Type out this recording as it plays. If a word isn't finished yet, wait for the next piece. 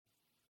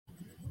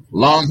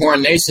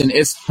Longhorn Nation,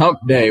 it's Hump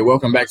Day.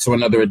 Welcome back to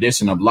another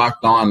edition of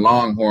Locked On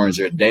Longhorns,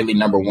 your daily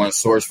number one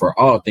source for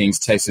all things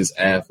Texas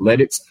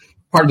athletics.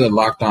 Part of the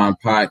Locked On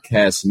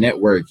Podcast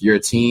Network, your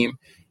team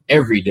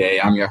every day.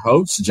 I'm your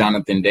host,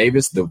 Jonathan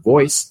Davis, the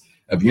voice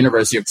of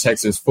University of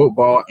Texas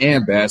football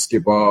and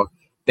basketball.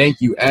 Thank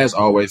you, as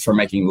always, for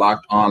making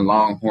Locked On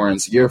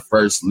Longhorns your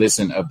first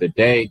listen of the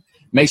day.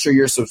 Make sure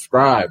you're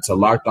subscribed to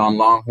Locked On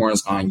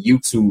Longhorns on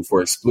YouTube for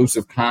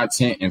exclusive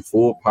content and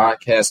full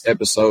podcast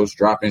episodes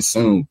dropping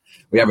soon.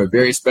 We have a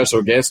very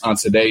special guest on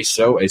today's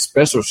show, a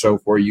special show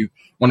for you.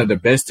 One of the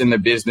best in the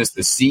business,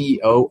 the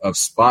CEO of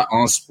Spot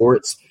on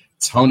Sports,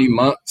 Tony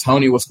Monk.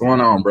 Tony, what's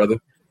going on, brother?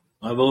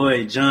 My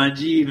boy, John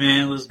G,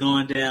 man, what's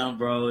going down,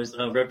 bro? It's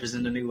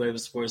representing the new wave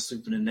of sports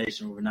super in the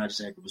nation. We're not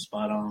just active, but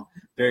Spot on.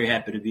 Very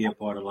happy to be a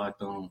part of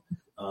Locked On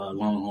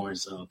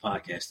Longhorns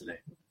podcast today.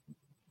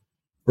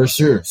 For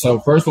sure. So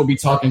first we'll be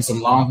talking some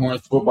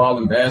Longhorns football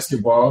and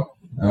basketball.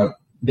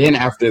 Then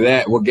after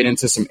that, we'll get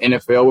into some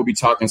NFL. We'll be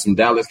talking some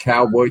Dallas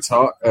Cowboy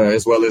talk,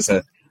 as well as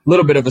a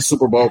little bit of a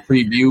Super Bowl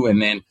preview.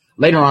 And then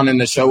later on in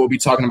the show, we'll be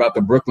talking about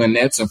the Brooklyn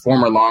Nets and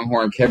former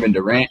Longhorn Kevin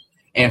Durant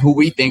and who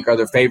we think are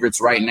the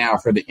favorites right now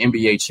for the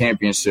NBA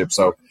championship.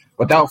 So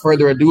without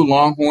further ado,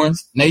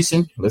 Longhorns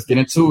Nation, let's get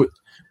into it.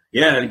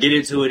 Yeah, to get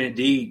into it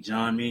indeed,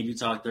 John. Me and you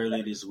talked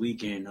earlier this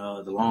weekend.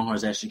 The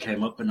Longhorns actually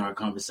came up in our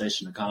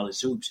conversation of college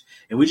hoops.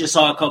 And we just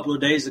saw a couple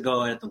of days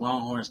ago that the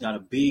Longhorns got a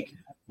big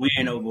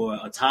win over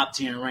a top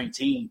 10 ranked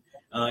team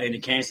in the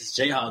Kansas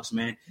Jayhawks,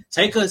 man.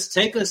 Take us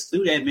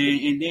through that, man.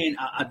 And then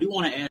I do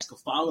want to ask a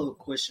follow-up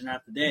question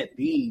after that,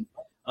 being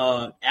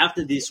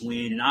after this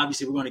win, and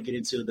obviously we're going to get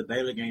into the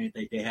Baylor game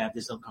that they have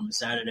this upcoming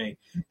Saturday.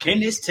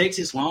 Can this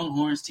Texas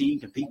Longhorns team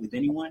compete with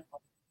anyone?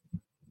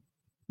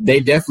 They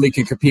definitely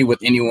can compete with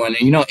anyone.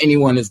 And,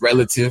 anyone is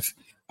relative.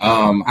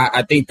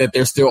 I think that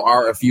there still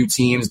are a few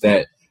teams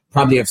that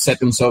probably have set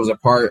themselves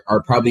apart,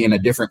 are probably in a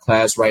different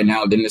class right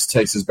now than this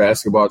Texas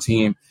basketball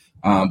team.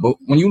 But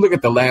when you look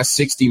at the last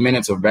 60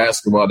 minutes of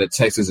basketball that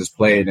Texas has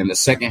played in the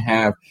second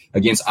half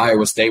against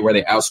Iowa State, where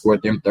they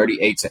outscored them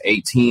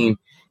 38-18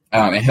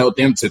 and held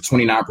them to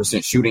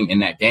 29% shooting in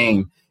that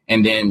game.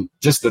 And then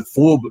just the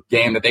full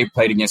game that they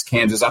played against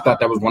Kansas, I thought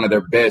that was one of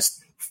their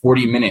best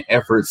 40-minute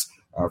efforts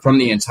from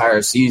the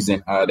entire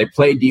season. They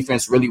played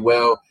defense really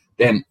well.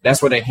 Then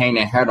that's what they hang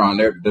their hat on.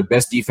 They're the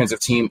best defensive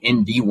team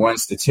in D1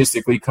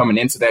 statistically coming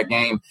into that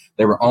game.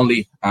 They were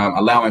only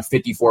allowing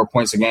 54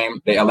 points a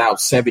game. They allowed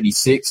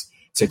 76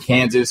 to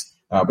Kansas,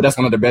 but that's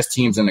one of the best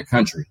teams in the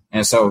country.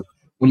 And so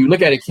when you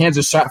look at it,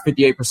 Kansas shot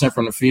 58%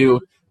 from the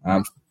field.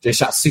 They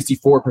shot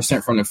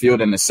 64% from the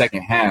field in the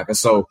second half. And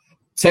so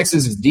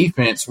Texas's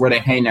defense, where they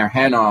hang their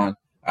hat on,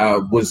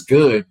 was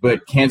good,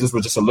 but Kansas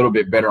was just a little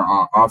bit better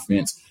on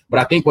offense. But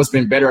I think what's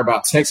been better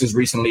about Texas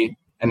recently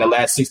in the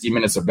last 60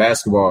 minutes of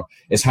basketball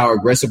is how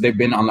aggressive they've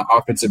been on the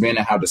offensive end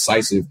and how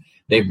decisive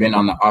they've been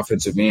on the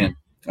offensive end.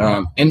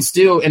 And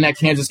still in that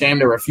Kansas game,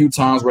 there were a few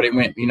times where they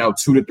went,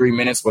 2 to 3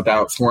 minutes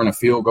without scoring a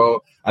field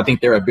goal. I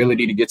think their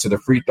ability to get to the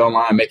free throw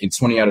line, making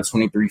 20 out of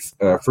 23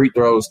 free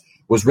throws,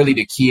 was really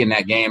the key in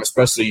that game,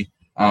 especially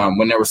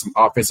when there was some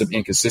offensive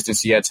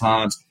inconsistency at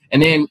times.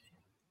 And then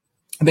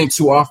I think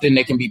too often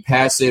they can be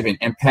passive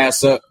and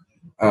pass up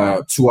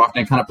too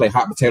often, kind of play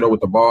hot potato with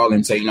the ball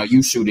and say,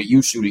 you shoot it,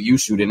 you shoot it, you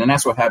shoot it. And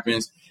that's what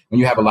happens when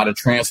you have a lot of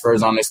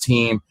transfers on this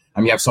team.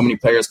 You have so many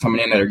players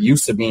coming in that are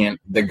used to being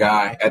the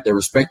guy at their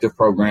respective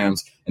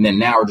programs, and then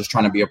now are just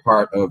trying to be a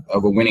part of a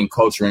winning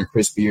culture in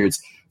Chris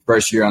Beard's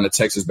first year on the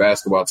Texas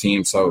basketball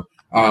team. So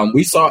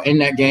we saw in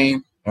that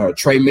game,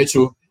 Trey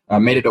Mitchell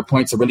made it a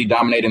point to really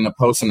dominate in the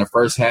post in the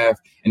first half,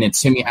 and then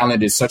Timmy Allen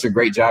did such a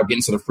great job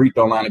getting to the free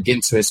throw line and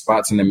getting to his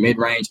spots in the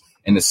mid-range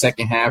in the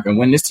second half. And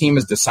when this team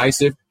is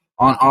decisive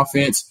on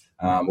offense,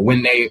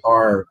 when they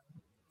are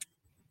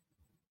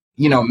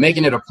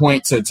making it a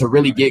point to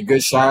really get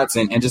good shots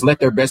and just let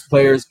their best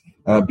players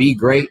be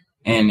great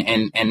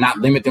and not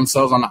limit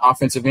themselves on the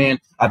offensive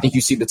end, I think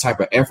you see the type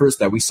of efforts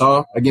that we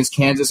saw against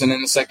Kansas and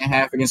in the second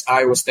half against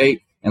Iowa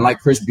State. And like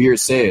Chris Beard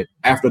said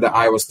after the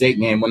Iowa State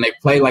game, when they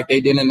play like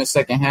they did in the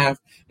second half,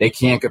 they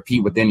can't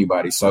compete with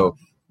anybody. So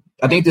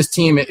I think this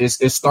team is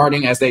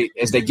starting as they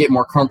get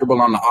more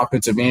comfortable on the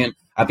offensive end.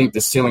 I think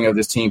the ceiling of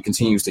this team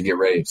continues to get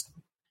raised.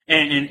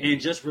 And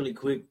just really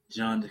quick,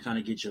 John, to kind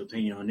of get your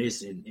opinion on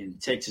this,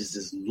 and Texas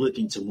is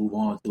looking to move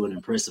on to an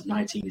impressive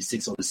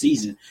 19-6 on the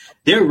season.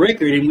 Their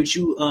record, in which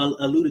you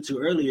alluded to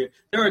earlier,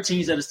 there are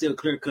teams that are still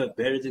clear-cut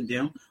better than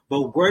them.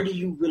 But where do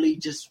you really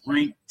just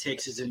rank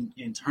Texas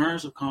in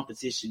terms of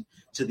competition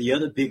to the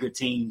other bigger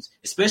teams,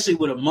 especially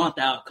with a month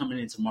out coming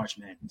into March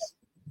Madness?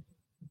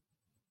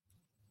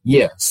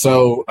 Yeah,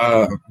 so,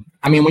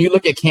 when you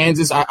look at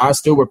Kansas, I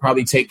still would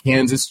probably take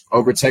Kansas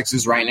over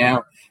Texas right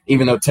now,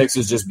 even though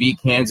Texas just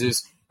beat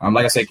Kansas.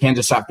 Like I said,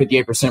 Kansas shot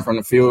 58% from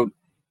the field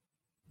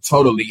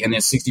totally, and then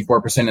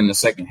 64% in the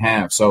second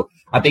half. So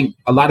I think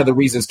a lot of the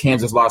reasons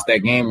Kansas lost that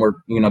game were,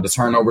 the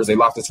turnovers. They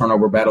lost the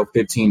turnover battle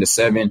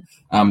 15-7.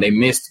 They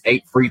missed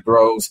 8 free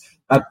throws.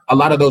 A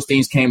lot of those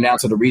things came down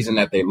to the reason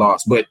that they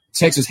lost. But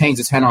Texas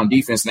hangs its hat on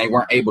defense, and they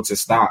weren't able to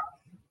stop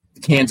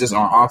Kansas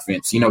on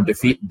offense.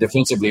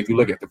 Defensively, if you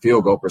look at the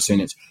field goal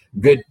percentage,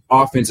 good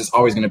offense is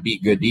always going to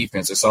beat good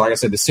defense. And so, like I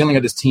said, the ceiling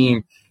of this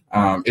team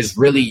is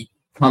really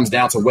comes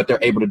down to what they're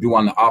able to do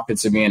on the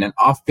offensive end. And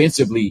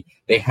offensively,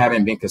 they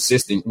haven't been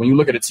consistent. When you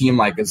look at a team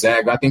like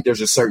Gonzaga, I think there's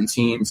just certain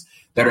teams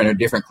that are in a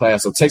different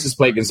class. So Texas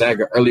played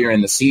Gonzaga earlier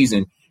in the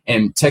season,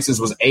 and Texas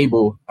was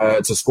able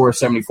to score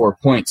 74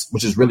 points,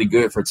 which is really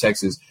good for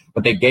Texas,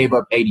 but they gave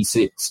up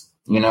 86.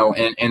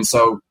 And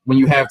so when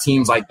you have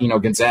teams like,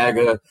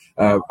 Gonzaga,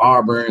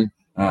 Auburn,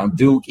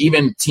 Duke,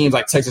 even teams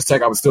like Texas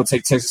Tech, I would still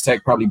take Texas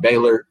Tech, probably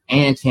Baylor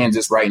and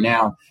Kansas right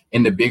now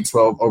in the Big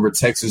 12 over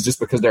Texas, just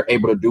because they're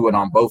able to do it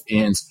on both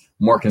ends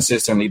more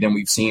consistently than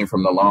we've seen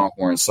from the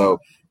Longhorns. So,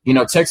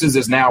 Texas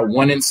is now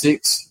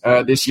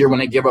 1-6 this year when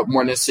they give up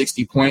more than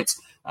 60 points.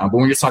 But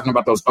when you're talking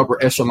about those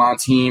upper echelon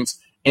teams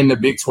in the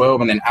Big 12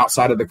 and then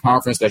outside of the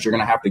conference that you're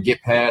going to have to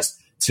get past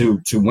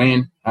to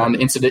win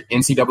the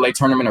NCAA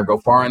tournament or go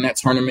far in that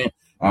tournament,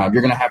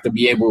 you're going to have to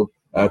be able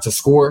to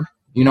score,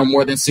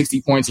 more than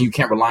 60 points. And you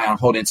can't rely on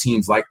holding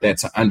teams like that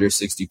to under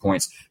 60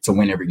 points to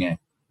win every game.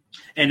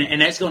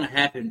 And that's going to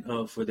happen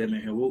for them.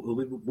 And we'll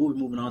be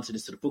moving on to the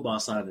football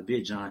side of the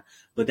bit, John.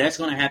 But that's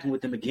going to happen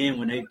with them again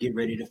when they get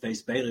ready to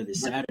face Baylor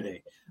this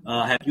Saturday.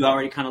 Have you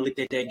already kind of looked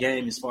at that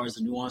game as far as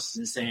the nuances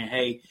and saying,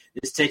 hey,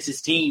 this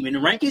Texas team, and the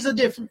rankings are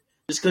different.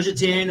 Just because you're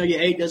 10 or you're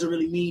 8 doesn't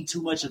really mean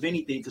too much of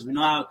anything, because we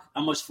know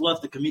how much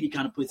fluff the committee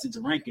kind of puts into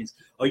rankings.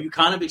 Are you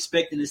kind of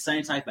expecting the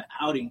same type of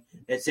outing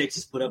that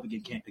Texas put up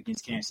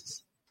against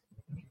Kansas?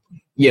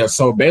 Yeah,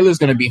 so Baylor's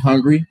going to be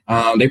hungry.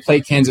 They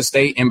play Kansas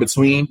State in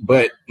between,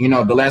 but,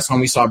 the last time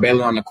we saw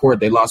Baylor on the court,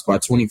 they lost by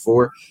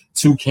 24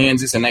 to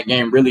Kansas, and that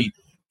game really,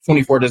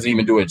 24 doesn't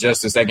even do it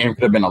justice. That game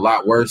could have been a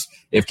lot worse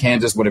if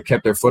Kansas would have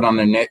kept their foot on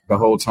their neck the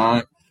whole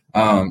time.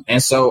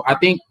 And so I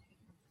think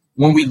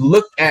when we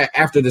looked at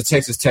after the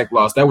Texas Tech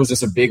loss, that was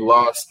just a big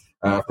loss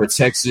for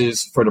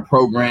Texas, for the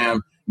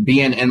program,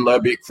 being in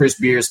Lubbock, Chris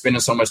Beard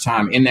spending so much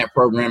time in that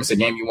program. It's a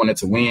game you wanted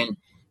to win,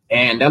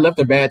 and that left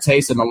a bad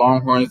taste in the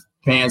Longhorns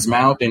fans'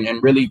 mouth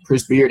and really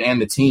Chris Beard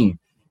and the team.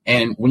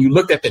 And when you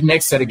looked at the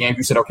next set of games,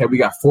 you said, okay, we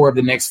got 4 of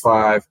the next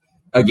 5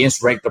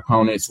 against ranked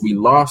opponents. We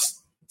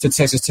lost to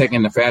Texas Tech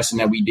in the fashion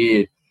that we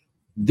did.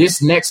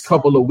 This next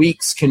couple of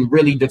weeks can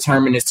really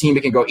determine this team.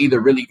 It can go either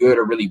really good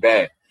or really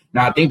bad.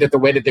 Now, I think that the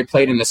way that they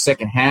played in the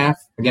second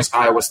half against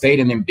Iowa State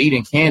and then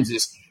beating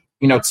Kansas,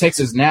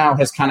 Texas now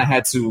has kind of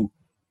had to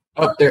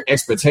up their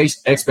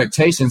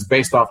expectations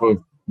based off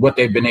of what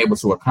they've been able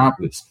to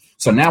accomplish.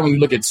 So now when you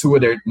look at 2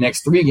 of their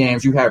next 3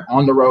 games, you have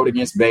on the road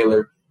against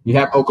Baylor, you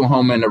have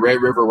Oklahoma in the Red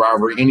River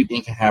rivalry,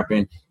 anything can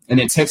happen. And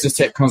then Texas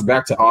Tech comes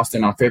back to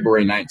Austin on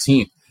February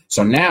 19th.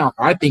 So now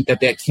I think that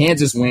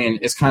Kansas win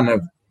is kind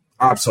of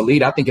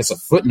obsolete. I think it's a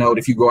footnote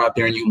if you go out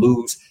there and you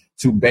lose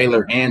to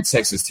Baylor and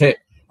Texas Tech.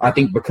 I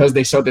think because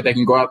they showed that they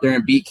can go out there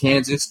and beat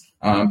Kansas,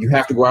 you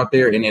have to go out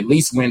there and at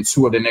least win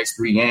 2 of the next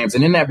 3 games.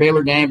 And in that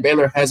Baylor game,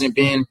 Baylor hasn't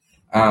been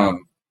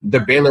the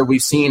Baylor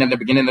we've seen at the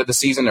beginning of the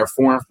season. They're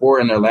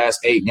 4-4 in their last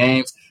 8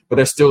 games, but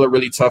they're still a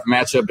really tough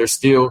matchup. They're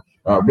still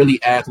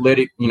really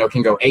athletic,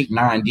 can go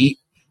 8-9 deep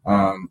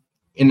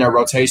in their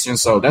rotation.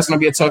 So that's going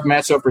to be a tough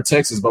matchup for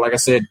Texas. But like I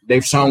said,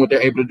 they've shown what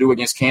they're able to do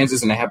against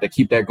Kansas, and they have to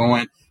keep that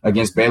going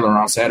against Baylor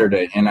on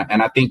Saturday. And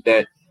I think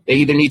that they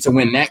either need to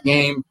win that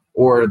game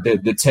or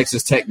the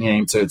Texas Tech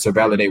game to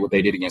validate what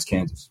they did against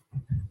Kansas.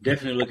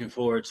 Definitely looking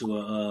forward to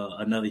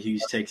another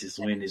huge Texas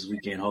win this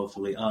weekend,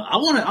 hopefully. I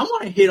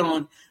want to hit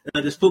on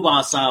this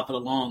football side for the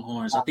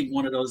Longhorns. I think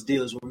one of those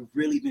deals where we've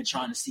really been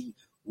trying to see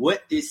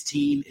what this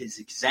team is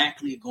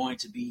exactly going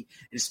to be,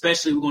 and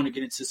especially we're going to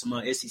get into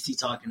some SEC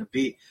talk in a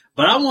bit.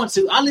 But I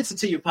listened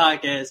to your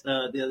podcast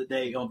the other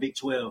day on Big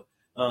 12,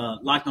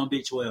 Locked on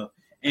Big 12,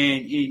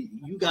 and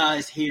you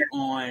guys hit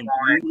on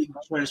newly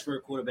transfer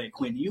quarterback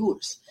Quinn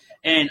Ewers.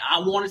 And I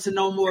wanted to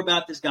know more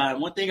about this guy.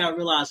 And one thing I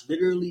realized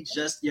literally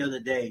just the other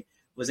day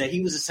was that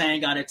he was the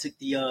same guy that took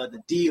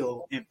the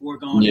deal and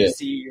foregone his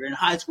senior year in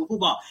high school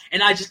football.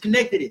 And I just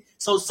connected it.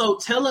 So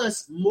tell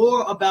us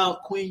more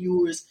about Quinn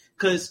Ewers,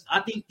 because I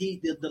think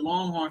the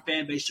Longhorn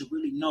fan base should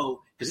really know,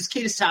 because this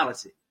kid is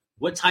talented.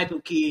 What type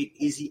of kid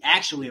is he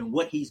actually, and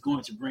what he's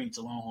going to bring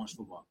to Longhorns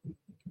football?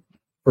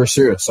 For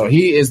sure. So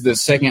he is the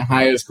second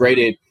highest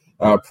graded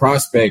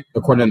prospect,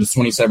 according to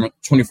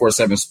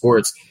 24/7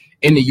 Sports,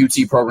 in the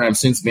UT program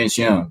since Vince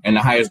Young, and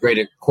the highest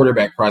graded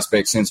quarterback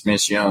prospect since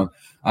Vince Young.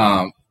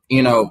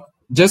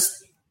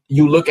 Just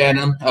you look at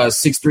him,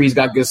 6'3", he's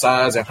got good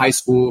size in high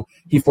school.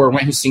 He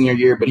forewent his senior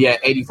year, but he had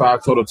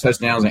 85 total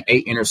touchdowns and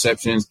 8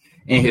 interceptions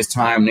in his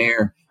time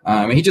there.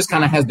 And he just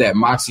kind of has that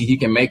moxie. He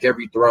can make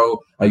every throw.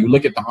 You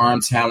look at the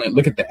arm talent,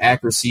 look at the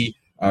accuracy.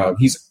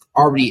 He's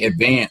already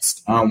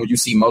advanced when you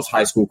see most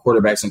high school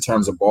quarterbacks in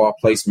terms of ball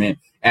placement,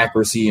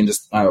 accuracy, and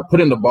just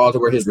putting the ball to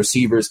where his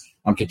receivers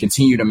can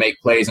continue to make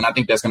plays. And I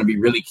think that's going to be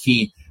really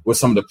key with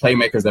some of the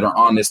playmakers that are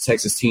on this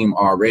Texas team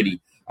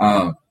already.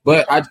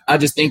 But I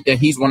just think that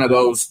he's one of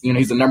those,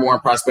 he's the number 1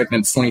 prospect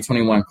in the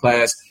 2021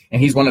 class,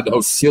 and he's one of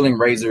those ceiling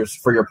raisers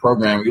for your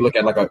program. You look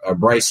at like a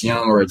Bryce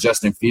Young or a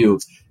Justin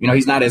Fields,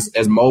 he's not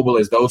as mobile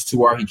as those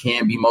two are. He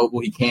can be mobile.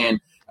 He can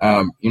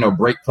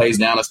break plays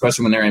down,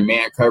 especially when they're in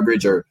man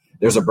coverage or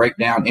there's a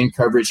breakdown in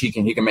coverage. He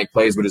can make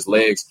plays with his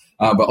legs,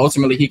 but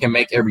ultimately he can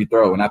make every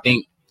throw. And I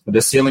think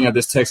the ceiling of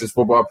this Texas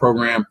football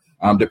program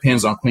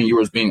depends on Quinn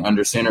Ewers being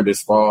under center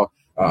this fall.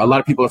 A lot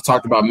of people have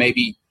talked about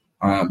maybe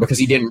because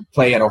he didn't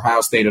play at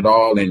Ohio State at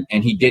all, and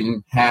he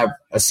didn't have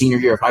a senior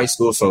year of high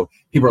school. So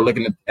people are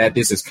looking at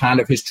this as kind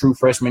of his true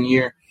freshman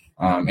year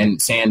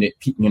and saying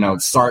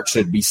that, Sark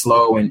should be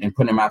slow and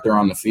put him out there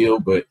on the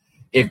field. But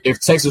if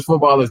Texas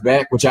football is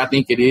back, which I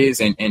think it is,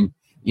 and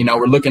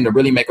we're looking to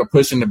really make a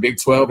push in the Big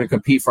 12 and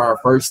compete for our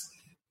first,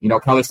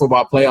 college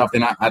football playoff,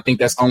 then I think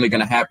that's only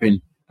going to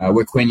happen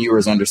with Quinn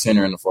Ewers under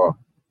center in the fall.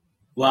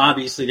 Well,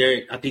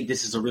 obviously, I think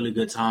this is a really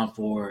good time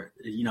for,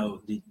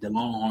 the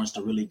Longhorns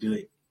to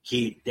really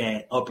hit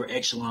that upper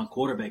echelon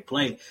quarterback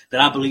play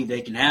that I believe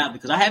they can have,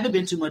 because I haven't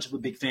been too much of a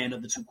big fan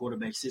of the two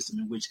quarterback system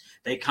in which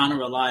they kind of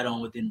relied on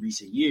within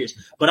recent years.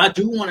 But I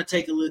do want to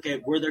take a look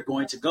at where they're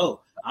going to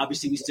go.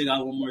 Obviously, we still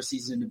got one more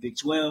season in the Big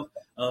 12.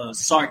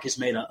 Sark has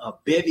made a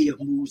bevy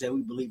of moves that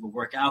we believe will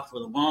work out for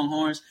the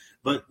Longhorns.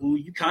 But when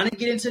you kind of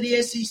get into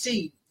the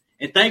SEC,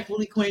 and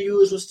thankfully Quinn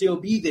Ewers will still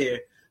be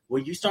there,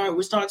 when we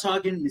start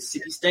talking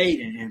Mississippi State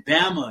and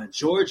Bama and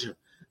Georgia,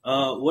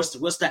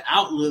 what's the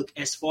outlook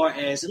as far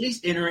as at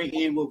least entering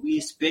in what we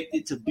expect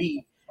it to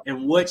be,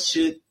 and what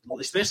should,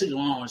 especially the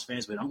Longhorns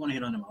fans, but I'm going to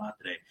hit on them a lot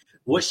today,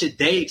 what should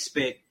they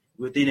expect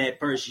within that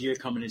first year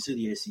coming into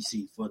the SEC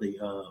for the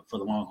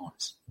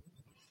Longhorns?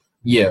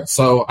 Yeah,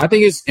 so I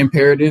think it's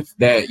imperative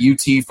that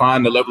UT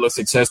find the level of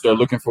success they're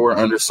looking for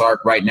under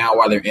Sark right now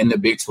while they're in the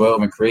Big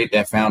 12 and create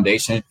that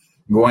foundation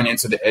going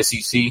into the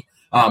SEC.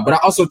 But I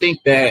also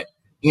think that,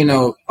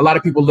 a lot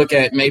of people look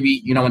at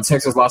maybe, when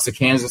Texas lost to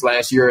Kansas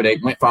last year, they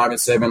went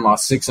 5-7,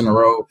 lost 6 in a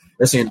row.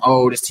 They're saying,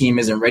 this team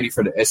isn't ready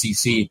for the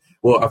SEC.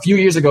 Well, a few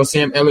years ago,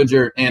 Sam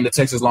Ehlinger and the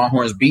Texas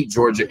Longhorns beat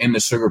Georgia in the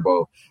Sugar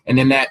Bowl. And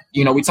then that,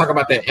 we talk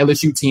about that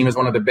LSU team as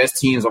one of the best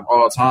teams of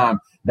all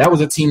time. That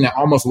was a team that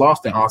almost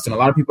lost in Austin. A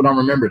lot of people don't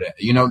remember that.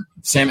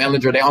 Sam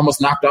Ehlinger, they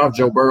almost knocked off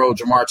Joe Burrow,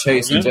 Jamar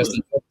Chase, and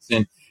Justin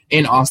Jefferson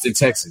in Austin,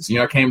 Texas.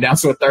 It came down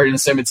to a 3rd and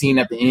 17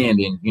 at the end.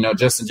 And,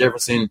 Justin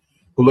Jefferson,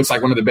 who looks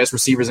like one of the best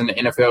receivers in the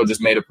NFL,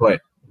 just made a play.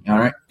 All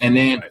right. And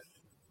then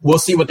we'll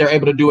see what they're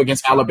able to do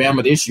against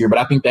Alabama this year, but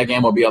I think that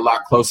game will be a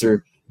lot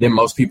closer than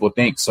most people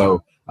think.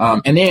 So,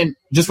 and then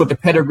just with the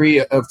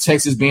pedigree of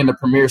Texas being the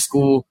premier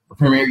school, the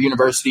premier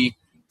university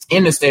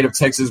in the state of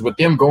Texas, with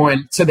them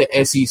going to the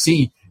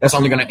SEC, that's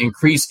only going to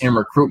increase in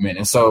recruitment.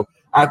 And so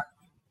I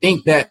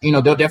think that,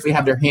 they'll definitely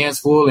have their hands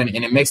full, and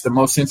it makes the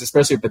most sense,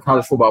 especially if the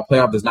college football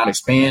playoff does not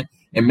expand.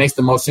 It makes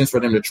the most sense for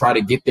them to try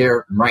to get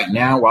there right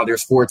now while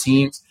there's 4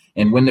 teams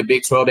and win the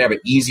Big 12. They have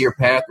an easier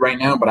path right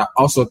now. But I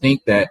also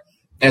think that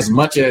as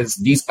much as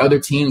these other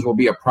teams will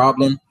be a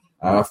problem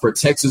for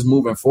Texas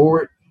moving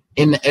forward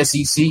in the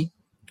SEC,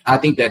 I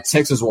think that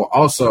Texas will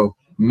also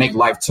make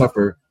life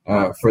tougher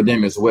for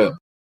them as well.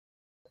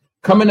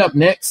 Coming up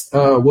next,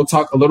 we'll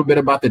talk a little bit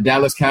about the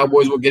Dallas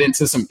Cowboys. We'll get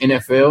into some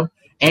NFL,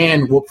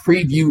 and we'll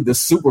preview the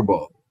Super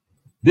Bowl.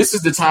 This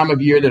is the time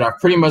of year that I've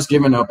pretty much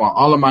given up on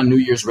all of my New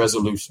Year's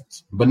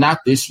resolutions, but not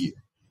this year.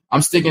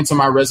 I'm sticking to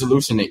my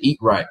resolution to eat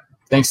right,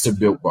 thanks to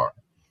Built Bar.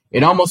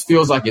 It almost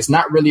feels like it's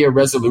not really a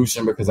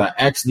resolution because I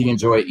actually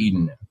enjoy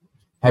eating them.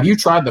 Have you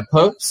tried the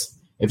Puffs?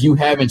 If you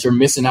haven't, you're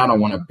missing out on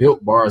one of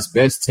Built Bar's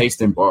best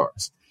tasting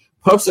bars.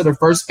 Puffs are the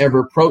first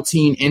ever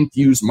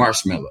protein-infused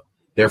marshmallow.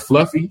 They're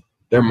fluffy,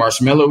 they're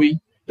marshmallowy,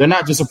 they're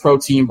not just a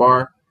protein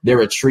bar, they're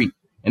a treat,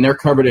 and they're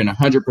covered in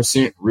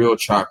 100% real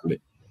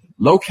chocolate.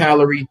 Low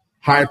calorie,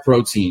 high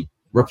protein.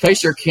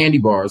 Replace your candy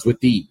bars with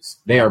these.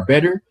 They are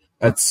better.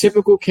 A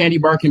typical candy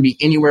bar can be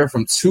anywhere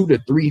from 200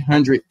 to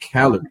 300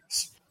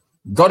 calories.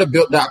 Go to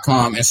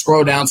Built.com and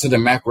scroll down to the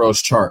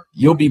macros chart.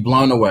 You'll be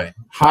blown away.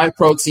 High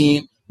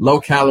protein, low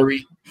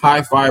calorie,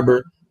 high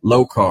fiber,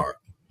 low carb.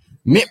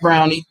 Mint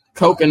brownie,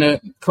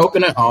 coconut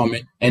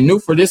almond, and new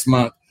for this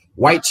month,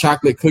 white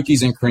chocolate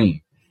cookies and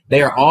cream.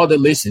 They are all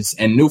delicious,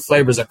 and new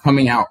flavors are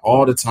coming out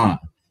all the time.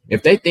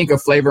 If they think a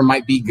flavor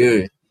might be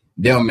good,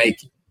 they'll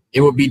make it.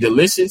 It will be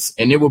delicious,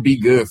 and it will be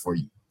good for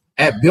you.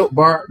 At Built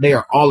Bar, they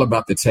are all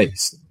about the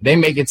taste. They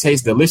make it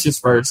taste delicious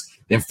first,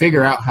 then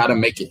figure out how to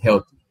make it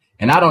healthy.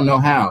 And I don't know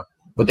how,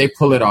 but they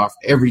pull it off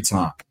every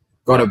time.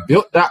 Go to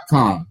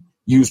Built.com,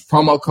 use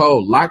promo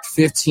code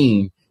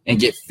LOCKED15, and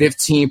get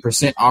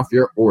 15% off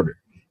your order.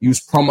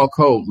 Use promo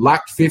code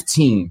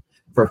LOCKED15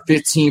 for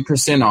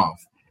 15%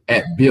 off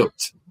at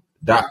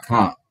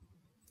Built.com.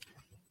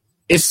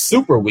 It's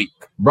Super Week,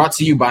 brought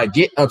to you by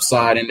Get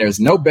Upside, and there's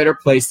no better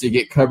place to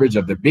get coverage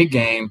of the big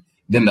game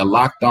than the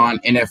Locked On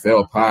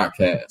NFL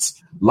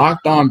podcast.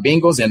 Locked On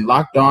Bengals and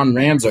Locked On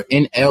Rams are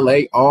in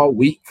LA all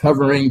week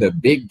covering the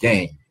big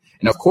game.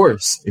 And of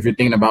course, if you're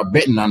thinking about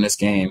betting on this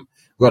game,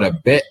 go to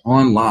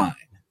betonline.net.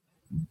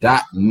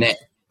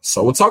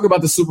 So we'll talk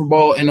about the Super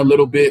Bowl in a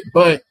little bit,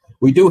 but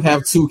we do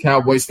have 2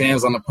 Cowboys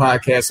fans on the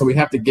podcast, so we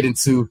have to get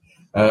into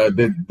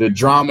the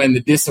drama and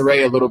the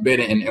disarray a little bit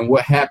and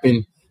what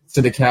happened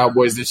to the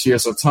Cowboys this year.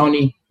 So,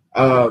 Tony,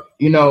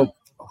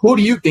 who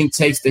do you think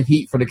takes the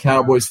heat for the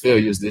Cowboys'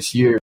 failures this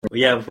year? Well,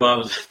 yeah, before I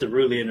was to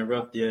really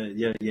interrupt your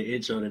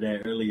intro to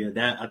that earlier,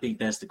 I think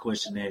that's the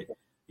question that,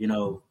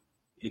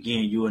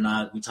 again, you and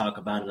I, we talk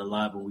about it a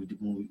lot when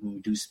we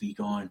do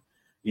speak on,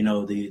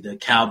 the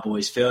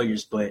Cowboys'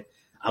 failures. But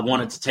I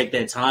wanted to take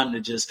that time to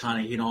just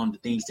kind of hit on the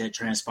things that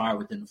transpired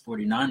within the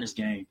 49ers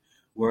game,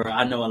 where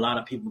I know a lot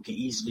of people can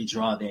easily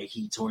draw that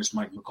heat towards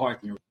Mike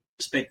McCarthy, and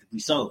respectively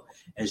so,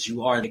 as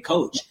you are the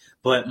coach.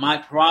 But my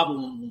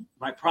problem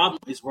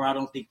is where I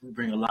don't think we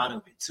bring a lot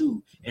of it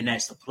to, and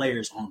that's the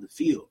players on the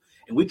field.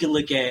 And we can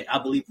look at, I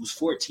believe it was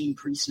 14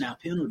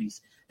 pre-snap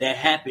penalties that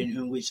happened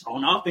in which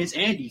on offense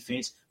and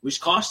defense,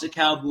 which cost the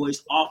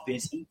Cowboys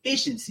offense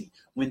efficiency.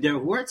 When there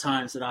were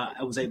times that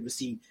I was able to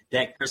see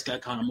Dak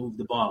Prescott kind of move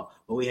the ball,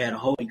 but we had a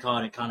holding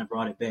call that kind of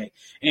brought it back.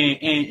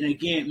 And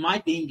again, my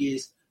thing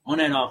is on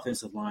that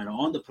offensive line or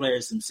on the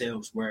players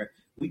themselves, where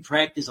we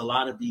practice a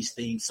lot of these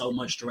things so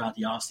much throughout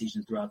the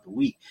offseason, throughout the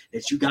week,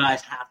 that you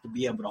guys have to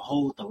be able to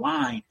hold the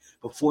line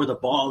before the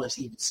ball is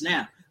even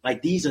snapped.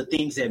 Like, these are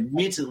things that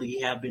mentally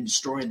have been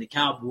destroying the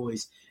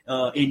Cowboys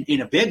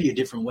in a bevy of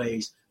different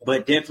ways,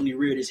 but definitely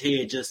reared its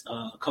head just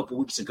a couple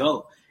weeks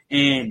ago.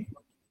 And,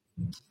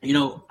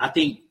 I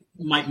think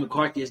Mike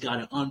McCarthy has got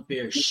an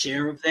unfair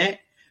share of that.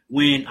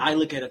 When I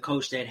look at a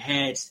coach that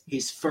has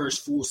his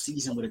first full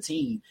season with a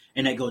team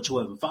and they go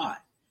 12-5.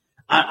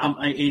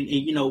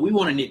 We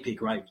want to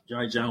nitpick, right,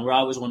 John? We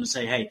always want to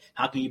say, hey,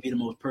 how can you be the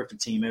most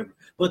perfect team ever?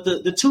 But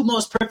the two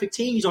most perfect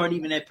teams aren't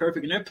even that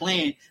perfect, and they're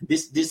playing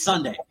this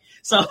Sunday.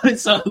 So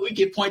we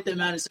can point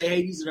them out and say,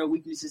 hey, these are their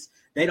weaknesses.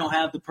 They don't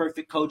have the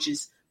perfect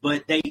coaches,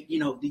 but they,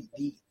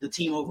 the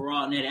team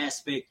overall in that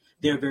aspect,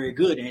 they're very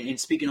good. And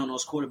speaking on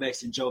those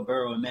quarterbacks in Joe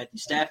Burrow and Matthew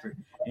Stafford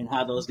and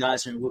how those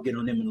guys are, and we'll get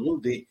on them in a little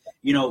bit,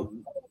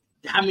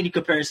 how many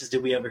comparisons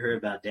did we ever hear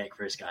about Dak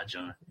Prescott,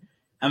 John?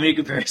 How many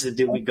comparisons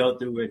did we go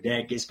through where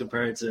Dak gets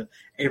compared to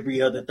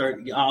every other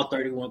all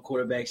 31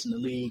 quarterbacks in the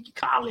league,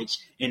 college,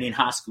 and in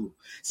high school?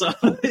 So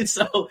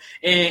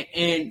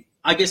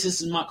I guess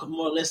this is more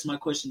or less my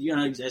question. You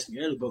asked me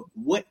earlier, but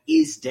what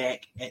is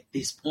Dak at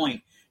this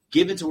point,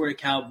 given to where the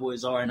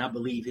Cowboys are, and I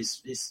believe his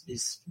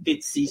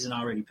fifth season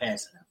already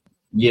passing him?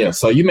 Yeah,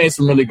 so you made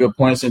some really good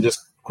points, and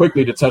just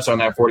quickly to touch on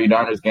that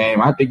 49ers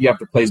game, I think you have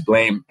to place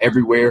blame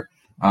everywhere.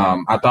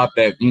 I thought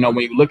that, when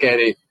you look at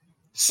it,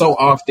 so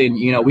often,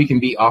 we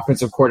can be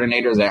offensive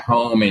coordinators at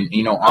home and,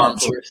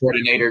 armchair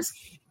coordinators.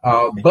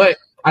 But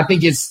I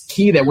think it's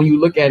key that when you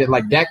look at it,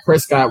 like Dak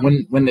Prescott,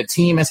 when the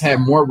team has had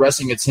more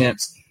rushing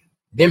attempts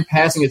than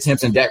passing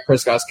attempts in Dak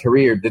Prescott's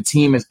career, the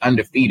team is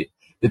undefeated.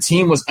 The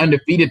team was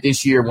undefeated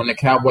this year when the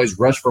Cowboys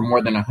rushed for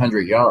more than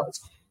 100 yards.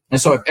 And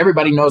so if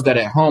everybody knows that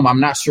at home, I'm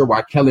not sure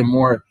why Kellen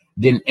Moore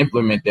didn't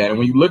implement that. And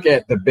when you look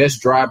at the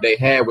best drive they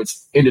had, which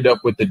ended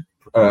up with the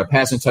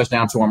passing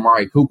touchdown to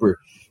Amari Cooper,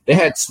 they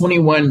had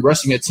 21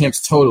 rushing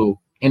attempts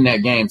total in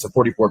that game to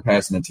 44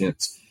 passing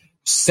attempts.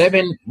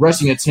 7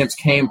 rushing attempts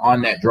came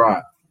on that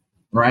drive,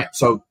 right?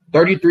 So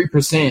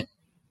 33%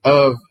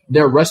 of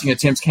their rushing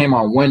attempts came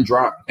on one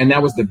drive, and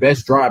that was the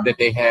best drive that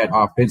they had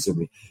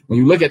offensively. When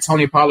you look at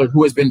Tony Pollard,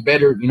 who has been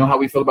better, you know how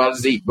we feel about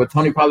Zeke, but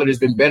Tony Pollard has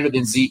been better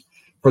than Zeke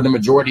for the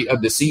majority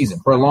of the season,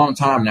 for a long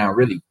time now,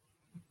 really.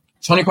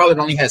 Tony Pollard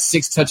only has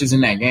 6 touches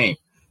in that game.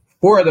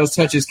 4 of those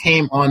touches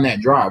came on that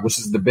drive, which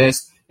is the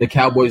best the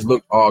Cowboys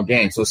looked all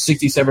game. So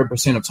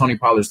 67% of Tony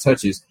Pollard's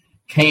touches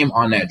came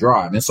on that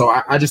drive. And so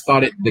I just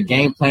thought the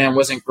game plan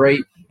wasn't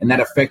great, and that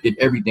affected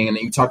everything. And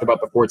then you talked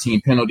about the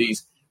 14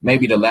 penalties,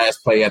 maybe the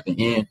last play at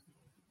the end.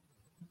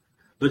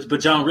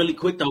 But John, really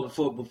quick though,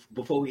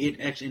 before we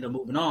actually end up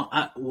moving on,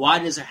 why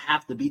does it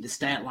have to be the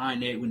stat line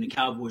that when the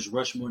Cowboys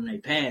rush more than they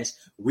pass,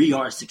 we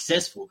are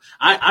successful?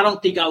 I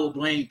don't think I will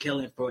blame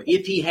Kellen for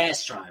if he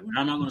has tried. And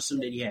I'm not going to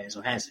assume that he has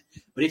or hasn't.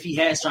 But if he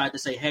has tried to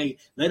say, hey,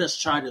 let us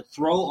try to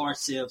throw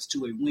ourselves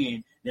to a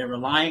win, then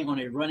relying on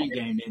a running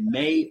game that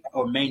may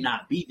or may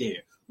not be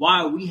there. Why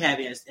are we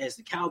having, as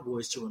the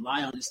Cowboys, to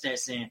rely on the stat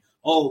saying,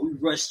 oh, we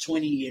rushed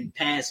 20 and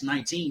passed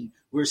 19,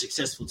 we're a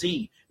successful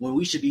team, when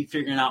we should be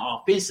figuring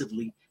out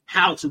offensively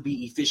how to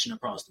be efficient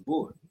across the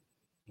board?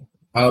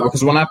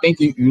 Because when I think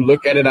you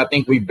look at it, I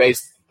think we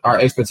based our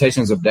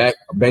expectations of Dak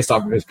based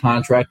off of his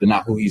contract and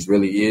not who he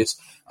really is.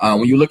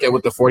 When you look at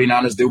what the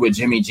 49ers do with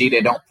Jimmy G,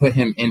 they don't put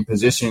him in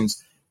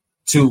positions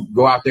to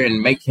go out there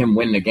and make him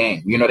win the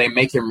game. They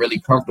make him really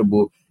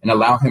comfortable and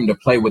allow him to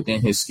play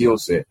within his skill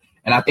set.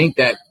 And I think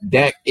that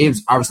Dak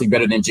is obviously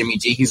better than Jimmy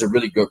G. He's a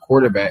really good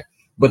quarterback.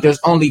 But there's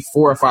only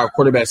 4 or 5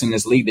 quarterbacks in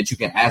this league that you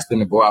can ask them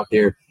to go out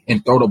there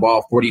and throw the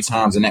ball 40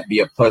 times and that be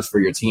a plus for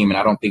your team. And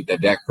I don't think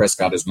that Dak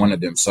Prescott is one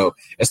of them. So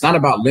it's not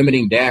about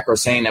limiting Dak or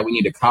saying that we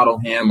need to coddle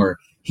him or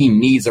he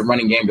needs a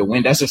running game to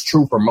win. That's just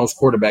true for most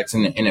quarterbacks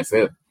in the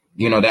NFL.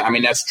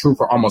 That's true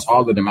for almost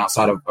all of them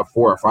outside of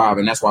 4 or 5.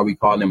 And that's why we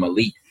call them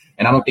elite.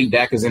 And I don't think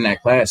Dak is in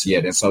that class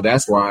yet. And so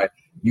that's why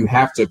you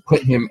have to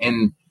put him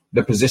in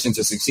the position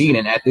to succeed.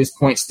 And at this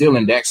point, still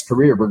in Dak's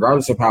career,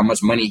 regardless of how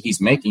much money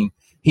he's making,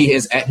 he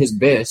is at his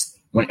best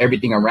when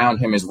everything around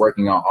him is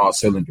working on all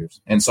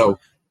cylinders. And so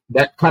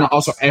that kind of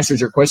also answers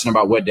your question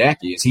about what Dak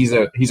is. He's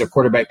a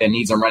quarterback that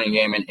needs a running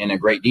game and a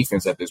great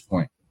defense at this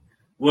point.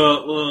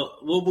 Well,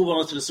 we'll move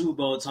on to the Super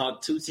Bowl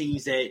talk. Two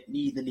teams that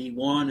either need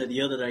one or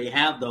the other. They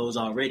have those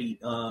already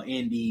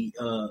in the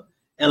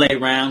LA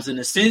Rams and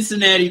the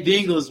Cincinnati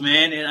Bengals,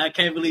 man. And I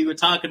can't believe we're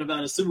talking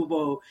about a Super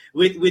Bowl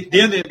with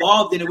them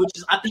involved in it, which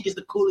is, I think, is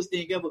the coolest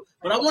thing ever.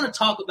 But I want to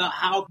talk about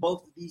how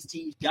both of these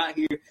teams got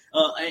here.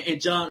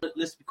 And John,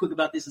 let's be quick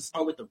about this and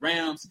start with the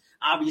Rams.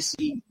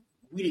 Obviously,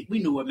 we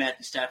knew what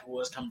Matthew Stafford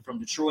was coming from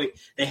Detroit.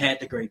 They had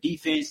the great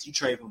defense. You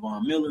trade for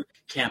Von Miller.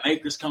 Cam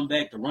Akers come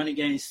back. The running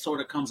game sort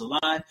of comes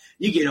alive.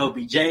 You get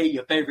OBJ,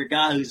 your favorite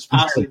guy who's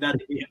possibly about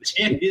to be a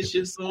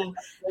championship soon.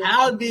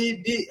 How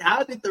did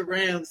the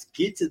Rams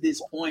get to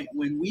this point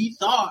when we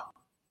thought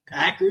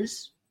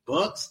Packers,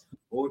 Bucks,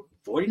 or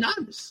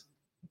 49ers?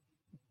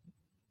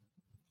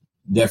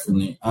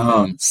 Definitely.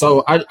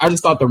 So I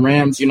just thought the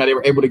Rams, they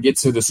were able to get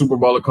to the Super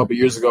Bowl a couple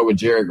years ago with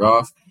Jared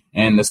Goff.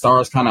 And the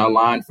stars kind of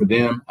aligned for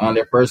them.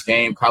 Their first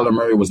game, Kyler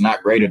Murray was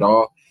not great at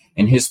all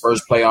in his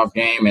first playoff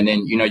game. And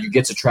then, you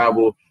get to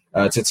travel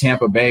to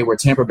Tampa Bay, where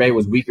Tampa Bay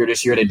was weaker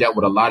this year. They dealt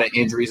with a lot of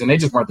injuries, and they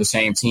just weren't the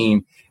same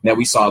team that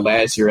we saw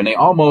last year. And they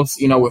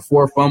almost, with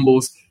 4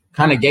 fumbles,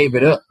 kind of gave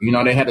it up.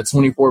 They had a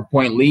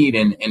 24-point lead,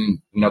 and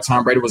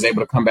Tom Brady was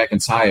able to come back and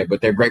tie it.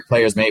 But their great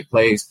players made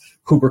plays.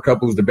 Cooper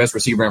Kupp, who's the best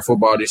receiver in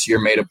football this year,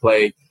 made a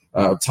play.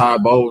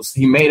 Todd Bowles,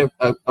 he made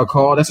a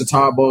call. That's a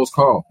Todd Bowles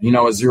call,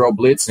 a zero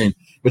blitz.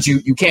 But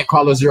you can't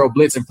call a zero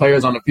blitz and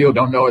players on the field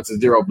don't know it's a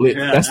zero blitz.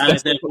 Yeah,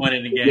 that's that point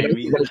in the game.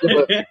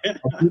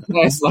 A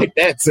pass like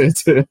that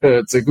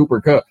to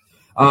Cooper Kupp.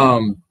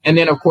 And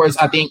then, of course,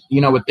 I think,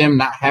 with them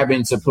not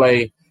having to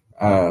play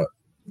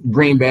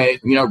Green Bay,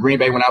 Green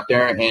Bay went out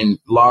there and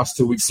lost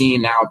to, we've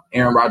seen now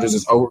Aaron Rodgers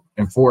is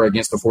 0-4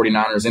 against the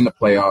 49ers in the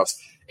playoffs.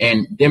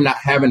 And them not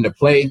having to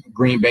play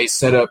Green Bay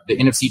set up the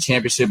NFC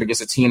Championship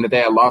against a team that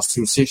they had lost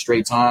to 6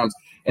 straight times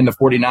in the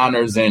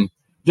 49ers. And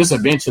just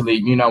eventually,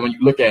 when you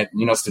look at,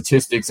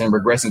 statistics and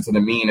regressing to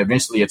the mean,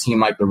 eventually a team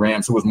like the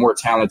Rams, who was more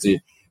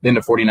talented than the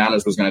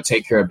 49ers, was going to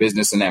take care of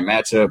business in that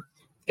matchup.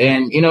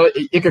 And,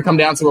 it could come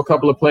down to a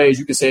couple of plays.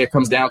 You could say it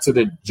comes down to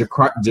the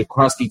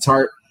Jaquiski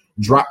Tartt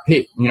drop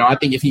pick. I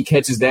think if he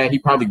catches that, he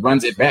probably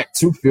runs it back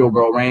to field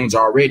goal range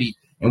already.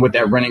 And with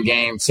that running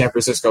game, San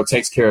Francisco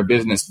takes care of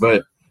business.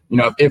 But,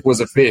 if it was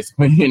a fifth,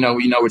 we know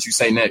what you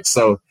say next.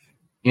 So,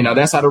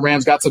 that's how the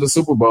Rams got to the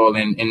Super Bowl,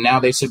 and now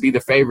they should be the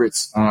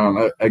favorites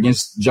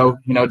against Joe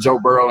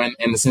Burrow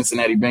and the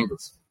Cincinnati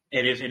Bengals.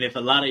 And if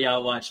a lot of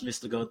y'all watch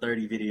Mr. Go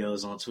 30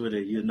 videos on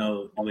Twitter, you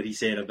know what he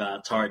said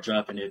about Tartt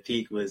dropping that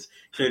peak was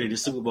clearly the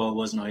Super Bowl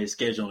wasn't on his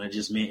schedule and it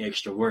just meant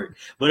extra work.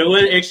 But it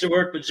was extra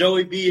work for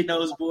Joey B and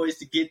those boys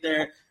to get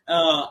there.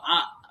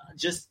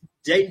 Just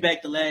dating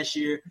back to last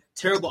year,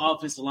 terrible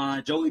offensive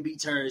line. Joey B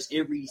tears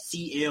every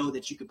CL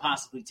that you could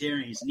possibly tear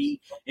in his knee,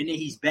 and then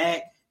he's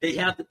back. They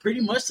have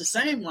pretty much the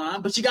same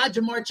line, but you got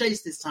Jamar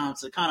Chase this time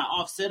to kind of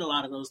offset a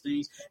lot of those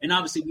things. And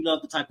obviously, we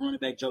love the type of running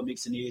back Joe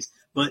Mixon is.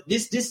 But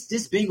this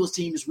Bengals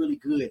team is really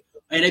good,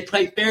 and they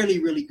play fairly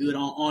really good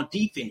on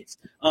defense.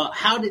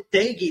 How did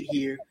they get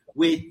here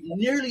with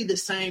nearly the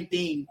same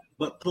thing,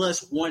 but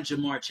plus one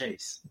Jamar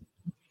Chase?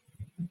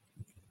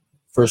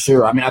 For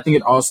sure. I mean, I think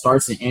it all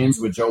starts and ends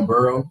with Joe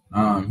Burrow.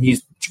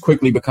 He's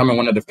quickly becoming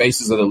one of the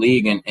faces of the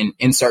league and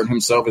inserting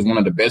himself as one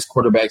of the best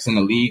quarterbacks in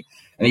the league.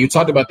 And you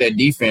talked about that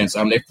defense.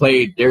 They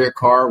played Derek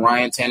Carr,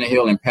 Ryan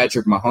Tannehill, and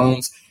Patrick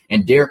Mahomes.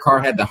 And Derek Carr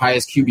had the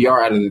highest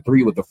QBR out of the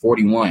 3 with the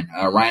 41.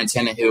 Ryan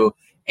Tannehill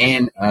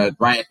and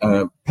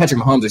Patrick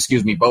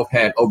Mahomes, both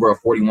had over a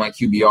 41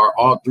 QBR.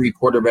 All 3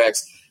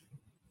 quarterbacks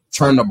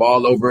turned the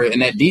ball over.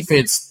 And that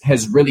defense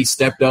has really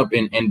stepped up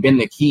and been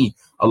the key,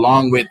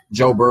 along with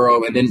Joe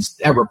Burrow. And then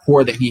that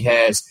rapport that he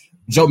has.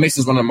 Joe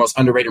Mixon is one of the most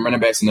underrated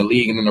running backs in the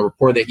league. And then the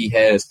rapport that he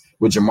has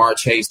with Jamar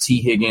Chase,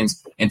 T.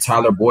 Higgins, and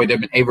Tyler Boyd,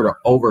 they've been able to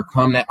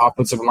overcome that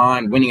offensive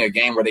line, winning a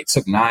game where they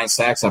took 9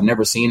 sacks. I've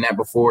never seen that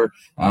before.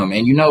 And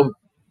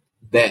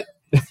that,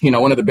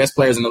 one of the best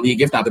players in the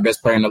league, if not the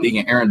best player in the league,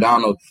 and Aaron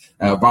Donald,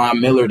 Von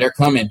Miller, they're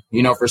coming,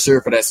 for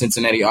sure for that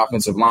Cincinnati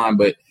offensive line.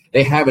 But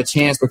they have a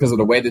chance because of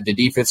the way that the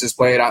defense is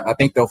played. I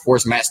think they'll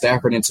force Matt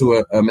Stafford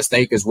into a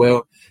mistake as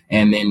well.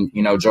 And then,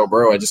 Joe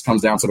Burrow, it just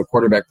comes down to the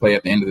quarterback play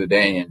at the end of the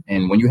day.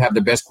 And when you have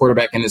the best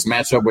quarterback in this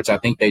matchup, which I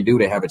think they do,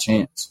 they have a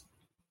chance.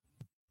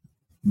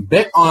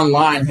 Bet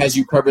Online has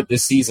you covered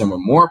this season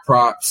with more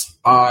props,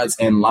 odds,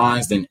 and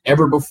lines than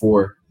ever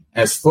before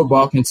as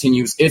football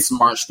continues its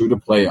march through the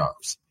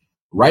playoffs.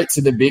 Right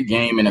to the big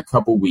game in a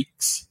couple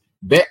weeks.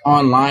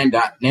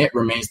 BetOnline.net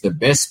remains the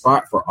best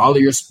spot for all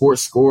of your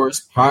sports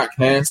scores,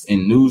 podcasts,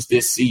 and news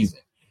this season.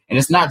 And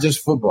it's not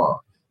just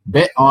football.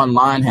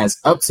 BetOnline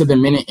has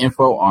up-to-the-minute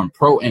info on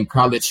pro and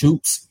college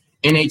hoops,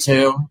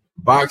 NHL,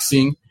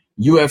 boxing,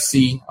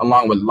 UFC,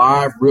 along with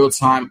live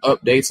real-time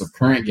updates of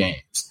current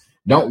games.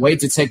 Don't wait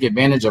to take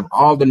advantage of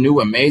all the new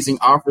amazing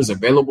offers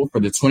available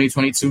for the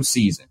 2022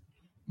 season.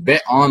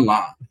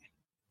 BetOnline,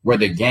 where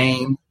the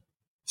game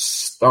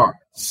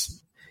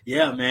starts.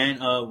 Yeah, man.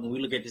 When we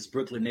look at this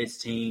Brooklyn Nets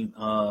team,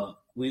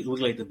 we look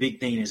like the big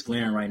thing that's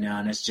glaring right now,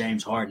 and that's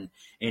James Harden.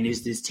 And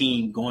is this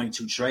team going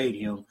to trade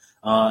him,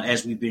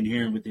 as we've been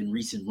hearing within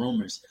recent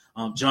rumors?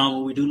 John,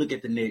 when we do look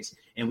at the Knicks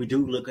and we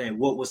do look at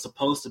what was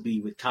supposed to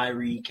be with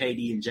Kyrie,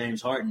 KD, and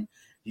James Harden,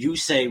 you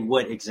say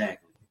what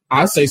exactly?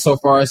 I say so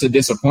far it's a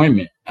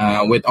disappointment.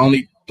 With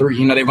only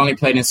 3, they've only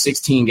played in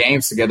 16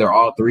 games together,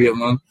 all 3 of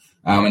them,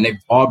 and they've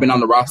all been on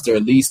the roster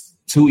at least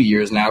 2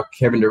 years now.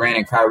 Kevin Durant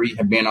and Kyrie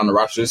have been on the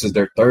roster. This is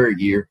their 3rd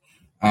year.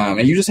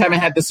 And you just haven't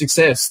had the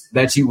success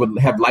that you would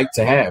have liked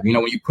to have.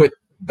 When you put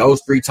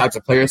those 3 types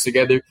of players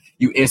together,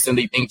 you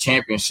instantly think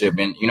championship.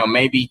 And,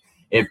 maybe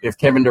if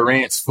Kevin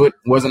Durant's foot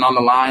wasn't on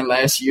the line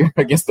last year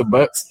against the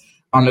Bucks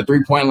on the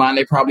 3-point line,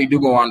 they probably do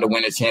go on to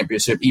win a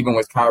championship, even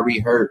with Kyrie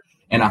hurt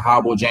and a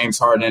hobble James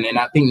Harden. And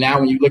I think now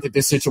when you look at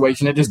this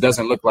situation, it just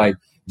doesn't look like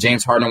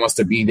James Harden wants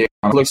to be there.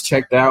 He looks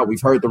checked out.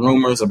 We've heard the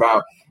rumors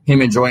about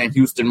him enjoying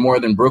Houston more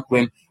than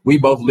Brooklyn. We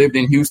both lived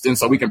in Houston,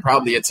 so we can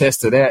probably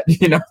attest to that,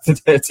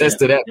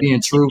 to that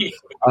being true.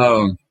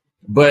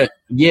 But,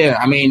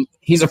 yeah,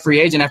 he's a free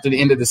agent after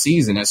the end of the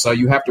season, and so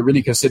you have to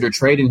really consider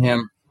trading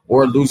him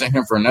or losing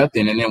him for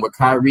nothing. And then with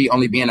Kyrie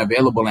only being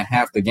available in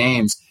half the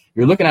games,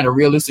 you're looking at a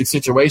realistic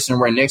situation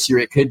where next year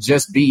it could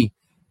just be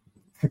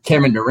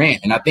Kevin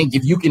Durant. And I think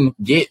if you can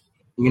get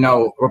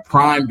a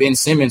prime Ben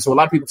Simmons. So a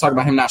lot of people talk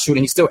about him not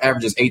shooting. He still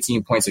averages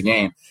 18 points a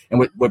game. And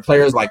with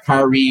players like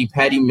Kyrie,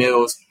 Patty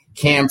Mills,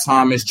 Cam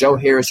Thomas, Joe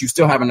Harris, you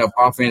still have enough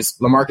offense,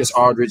 LaMarcus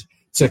Aldridge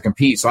to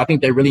compete. So I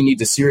think they really need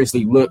to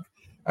seriously look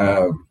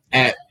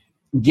at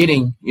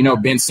getting,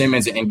 Ben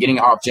Simmons and getting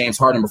off James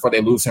Harden before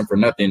they lose him for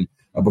nothing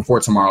before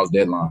tomorrow's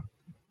deadline.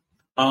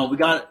 We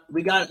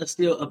got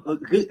still a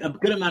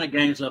good amount of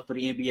games left for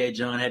the NBA,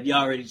 John. Have you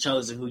already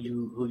chosen who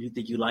you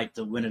think you like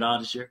to win it all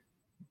this year?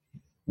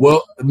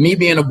 Well, me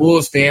being a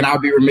Bulls fan, I'll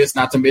be remiss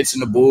not to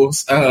mention the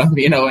Bulls,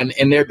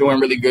 and they're doing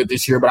really good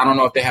this year, but I don't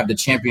know if they have the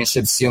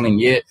championship ceiling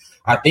yet.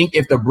 I think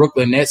if the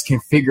Brooklyn Nets can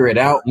figure it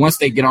out once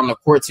they get on the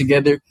court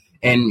together,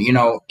 and,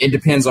 it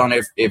depends on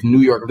if New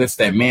York lifts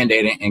that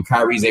mandate and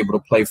Kyrie's able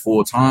to play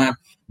full time.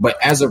 But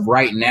as of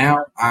right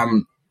now,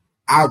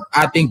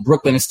 I think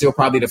Brooklyn is still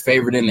probably the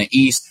favorite in the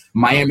East.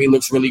 Miami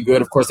looks really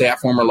good. Of course, they have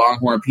former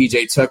Longhorn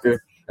PJ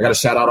Tucker. I got to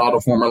shout out all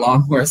the former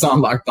Longhorns on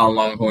Locked On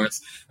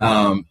Longhorns.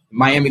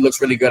 Miami looks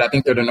really good. I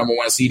think they're the number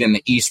 1 seed in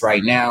the East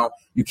right now.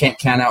 You can't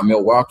count out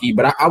Milwaukee,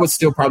 but I would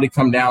still probably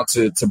come down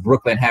to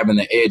Brooklyn having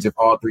the edge if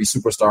all 3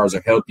 superstars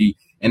are healthy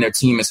and their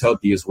team is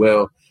healthy as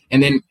well.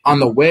 And then on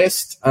the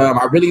West,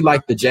 I really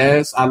like the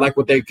Jazz. I like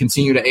what they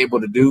continue to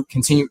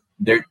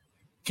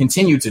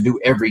do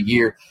every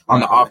year on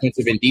the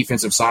offensive and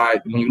defensive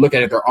side. When you look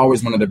at it, they're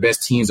always one of the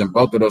best teams in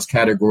both of those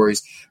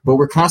categories. But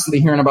we're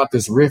constantly hearing about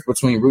this rift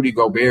between Rudy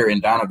Gobert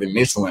and Donovan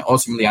Mitchell, and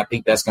ultimately I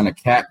think that's going to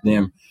cap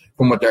them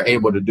from what they're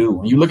able to do.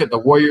 When you look at the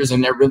Warriors,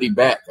 and they're really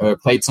back.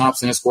 Klay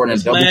Thompson has scored in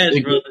double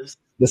figures.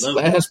 The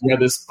Splash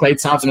Brothers. Klay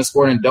Thompson has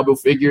scored in double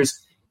figures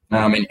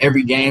in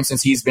every game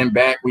since he's been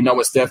back. We know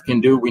what Steph can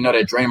do. We know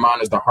that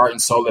Draymond is the heart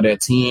and soul of that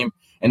team.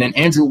 And then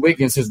Andrew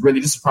Wiggins this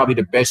is probably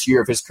the best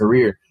year of his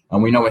career.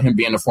 And we know with him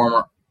being the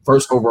former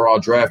first overall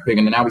draft pick,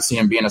 and then now we see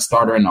him being a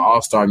starter in the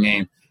All-Star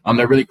game.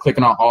 They're really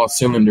clicking on all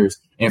cylinders.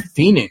 And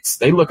Phoenix,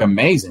 they look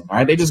amazing,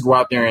 right? They just go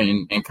out there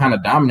and kind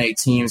of dominate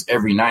teams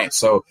every night.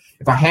 So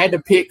if I had to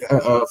pick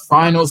a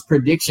finals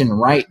prediction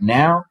right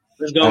now.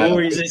 Let's go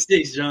Warriors in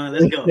 6, John.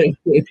 Let's go.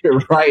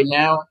 Right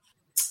now,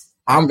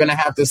 I'm going to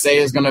have to say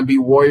it's going to be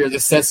Warriors.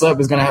 It sets up.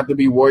 It's going to have to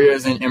be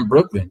Warriors in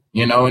Brooklyn,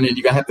 and then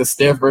you got to have the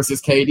Steph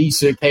versus KD.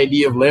 Should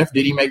KD have left?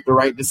 Did he make the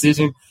right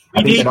decision?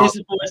 I think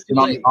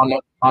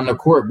on the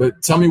court.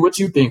 But tell me what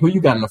you think. Who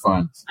you got in the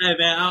finals? Hey,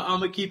 man, I'm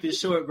going to keep it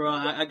short, bro.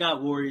 I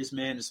got Warriors,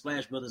 man. The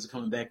Splash Brothers are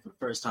coming back for the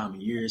first time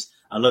in years.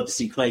 I'd love to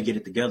see Klay get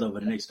it together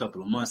over the next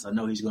couple of months. I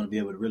know he's going to be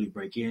able to really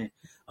break in.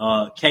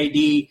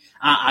 KD,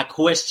 I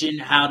question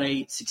how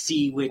they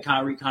succeed with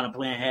Kyrie kind of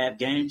playing half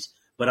games,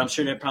 but I'm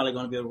sure they're probably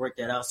going to be able to work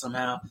that out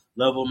somehow.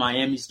 Love what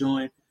Miami's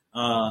doing.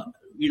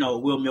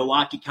 Will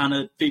Milwaukee kind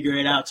of figure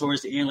it out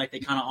towards the end like they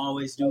kind of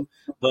always do?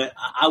 But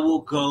I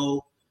will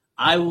go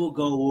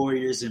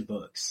Warriors and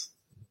Bucks.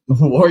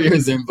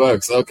 Warriors and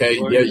Bucks. Okay.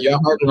 Warriors. Yeah,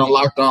 y'all heard it on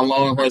Locked On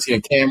Longhorns.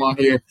 He came on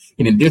here.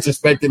 He done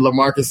disrespected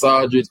LaMarcus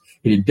Aldridge.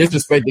 He done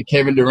disrespected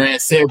Kevin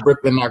Durant. Said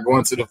Brooklyn not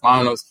going to the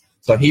finals,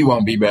 so he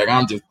won't be back.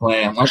 I'm just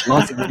playing.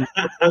 Once again,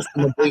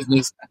 personal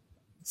business.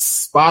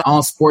 Spot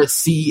on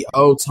Sports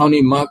CEO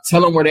Tony Monk.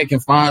 Tell them where they can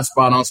find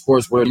Spot on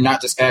Sports, where you're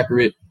not just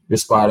accurate, you're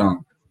spot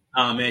on.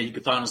 Man, you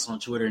can find us on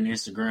Twitter and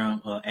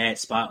Instagram at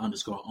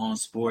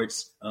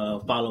 @spot_on_sports.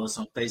 Follow us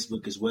on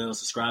Facebook as well.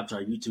 Subscribe to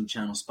our YouTube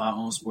channel, Spot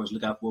On Sports.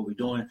 Look out for what we're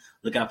doing.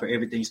 Look out for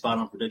everything Spot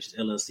On Productions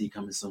LLC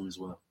coming soon as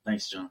well.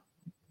 Thanks, John.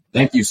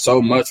 Thank you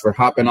so much for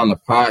hopping on the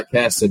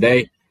podcast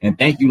today. And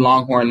thank you,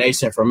 Longhorn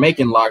Nation, for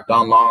making Locked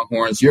On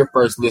Longhorns your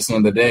first listen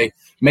of the day.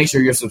 Make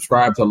sure you're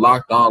subscribed to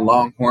Locked On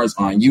Longhorns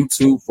on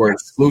YouTube for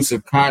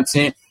exclusive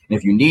content. And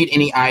if you need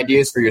any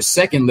ideas for your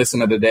second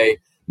listen of the day,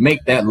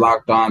 make that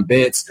Locked On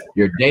Bets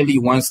your daily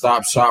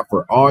one-stop shop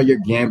for all your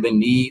gambling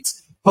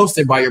needs.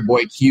 Hosted by your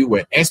boy Q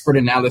with expert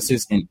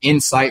analysis and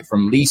insight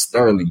from Lee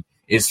Sterling.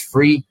 It's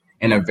free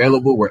and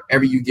available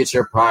wherever you get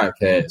your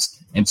podcasts.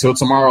 Until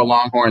tomorrow,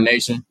 Longhorn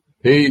Nation,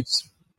 peace.